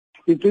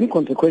it's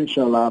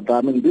inconsequential.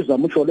 I mean, these are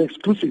mutually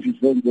exclusive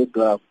events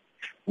that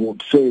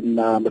would say in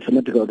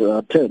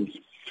mathematical terms.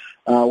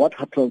 What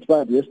had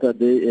transpired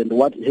yesterday and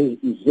what is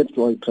yet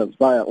to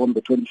transpire on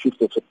the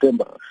 25th of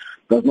September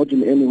does not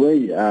in any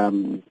way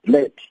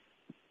lead,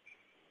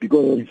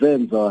 because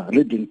events are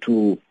leading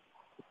to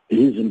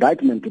his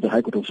indictment to the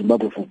High Court of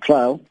Zimbabwe for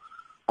trial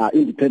are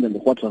independent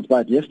of what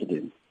transpired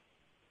yesterday.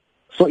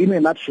 So in a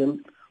nutshell,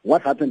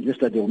 what happened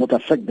yesterday will not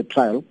affect the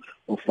trial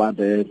of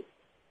the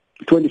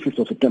 25th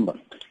of September,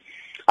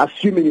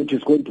 assuming it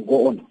is going to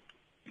go on.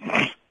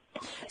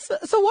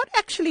 So what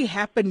actually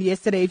happened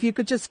yesterday, if you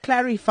could just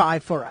clarify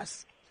for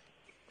us?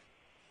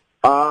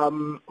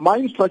 My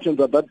instructions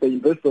are that the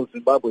University of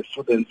Zimbabwe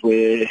students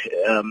were,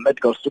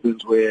 medical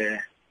students were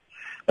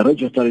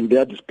registering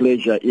their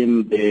displeasure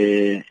in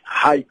the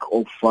hike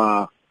of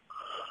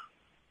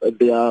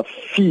their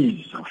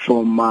fees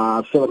from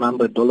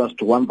 $700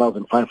 to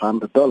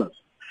 $1,500.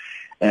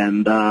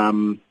 And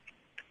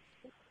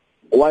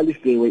while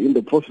they were in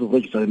the process of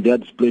registering their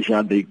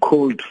displeasure, they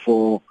called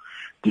for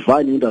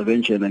divine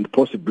intervention and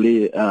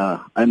possibly,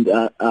 Pastor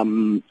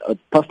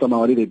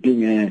Mawarire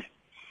being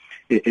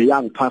a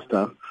young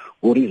pastor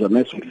who is a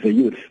mess with the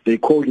youth, they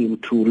called him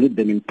to lead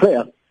them in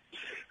prayer.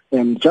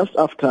 And just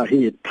after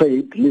he had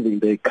prayed, leaving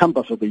the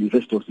campus of the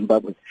University of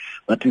Zimbabwe,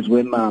 that is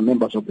when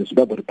members of the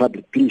Zimbabwe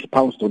Republic Police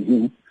pounced on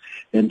him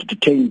and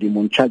detained him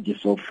on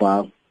charges of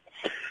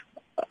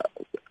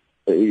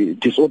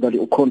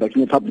disorderly conduct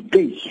in a public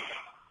place.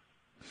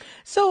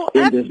 So,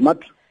 and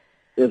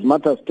as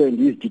matters stand,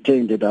 he is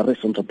detained at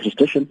Arrest Central Police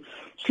Station,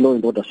 Law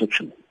and Order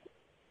section.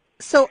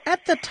 So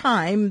at the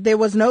time, there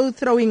was no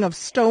throwing of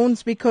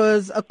stones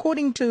because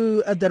according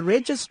to the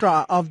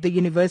registrar of the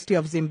University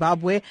of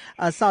Zimbabwe,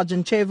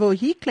 Sergeant Chevo,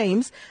 he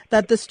claims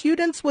that the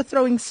students were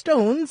throwing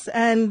stones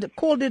and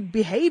called it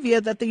behavior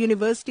that the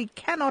university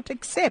cannot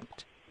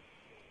accept.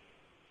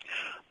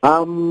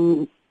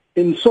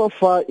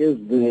 Insofar as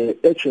the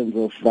actions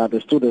of the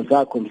students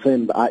are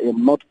concerned, I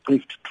am not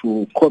privileged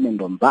to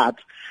comment on that.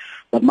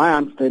 But my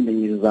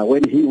understanding is that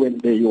when he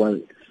went there, he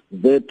was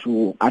there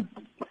to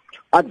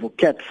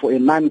advocate for a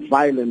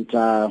non-violent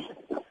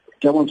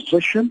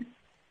demonstration.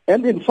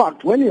 And in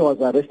fact, when he was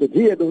arrested,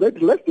 he had already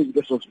left the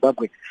University of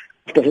Zimbabwe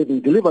after having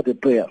delivered a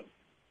prayer.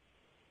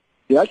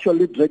 They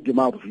actually dragged him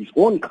out of his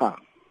own car.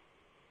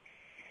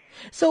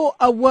 So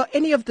were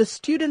any of the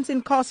students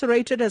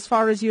incarcerated as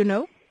far as you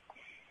know?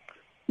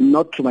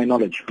 Not to my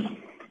knowledge.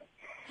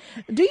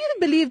 Do you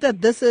believe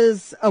that this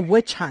is a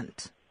witch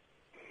hunt?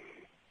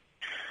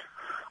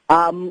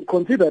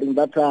 Considering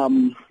that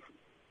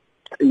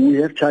we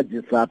have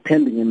charges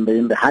pending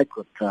in the High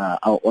Court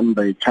on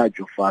the charge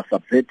of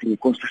subverting a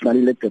constitutionally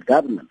elected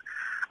government,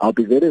 I'll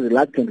be very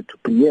reluctant to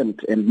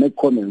preempt and make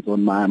comments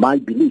on my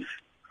belief.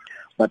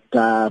 But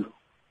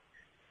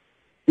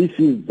this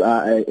is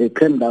a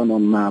claim down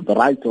on the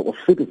rights of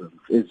citizens.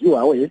 As you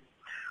are aware,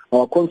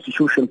 our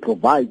Constitution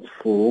provides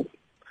for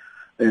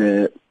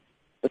the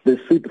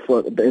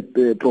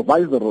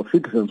provider of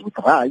citizens with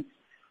rights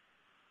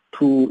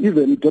to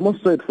even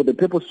demonstrate for the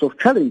purpose of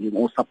challenging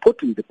or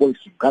supporting the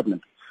policy of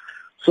government.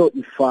 So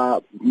if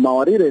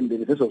Mawarire and the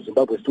University of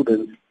Zimbabwe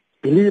students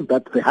believe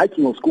that the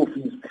hiking of school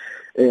fees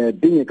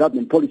being a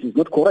government policy is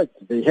not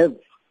correct, they have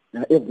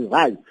every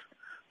right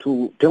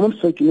to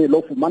demonstrate in a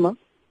lawful manner,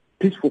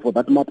 peaceful for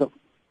that matter,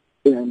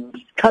 and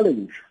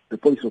challenge the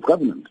policy of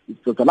government.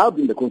 It's allowed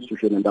in the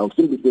Constitution, and I'll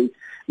simply say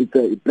it's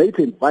a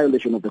blatant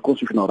violation of the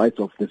constitutional rights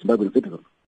of the Zimbabwean citizens.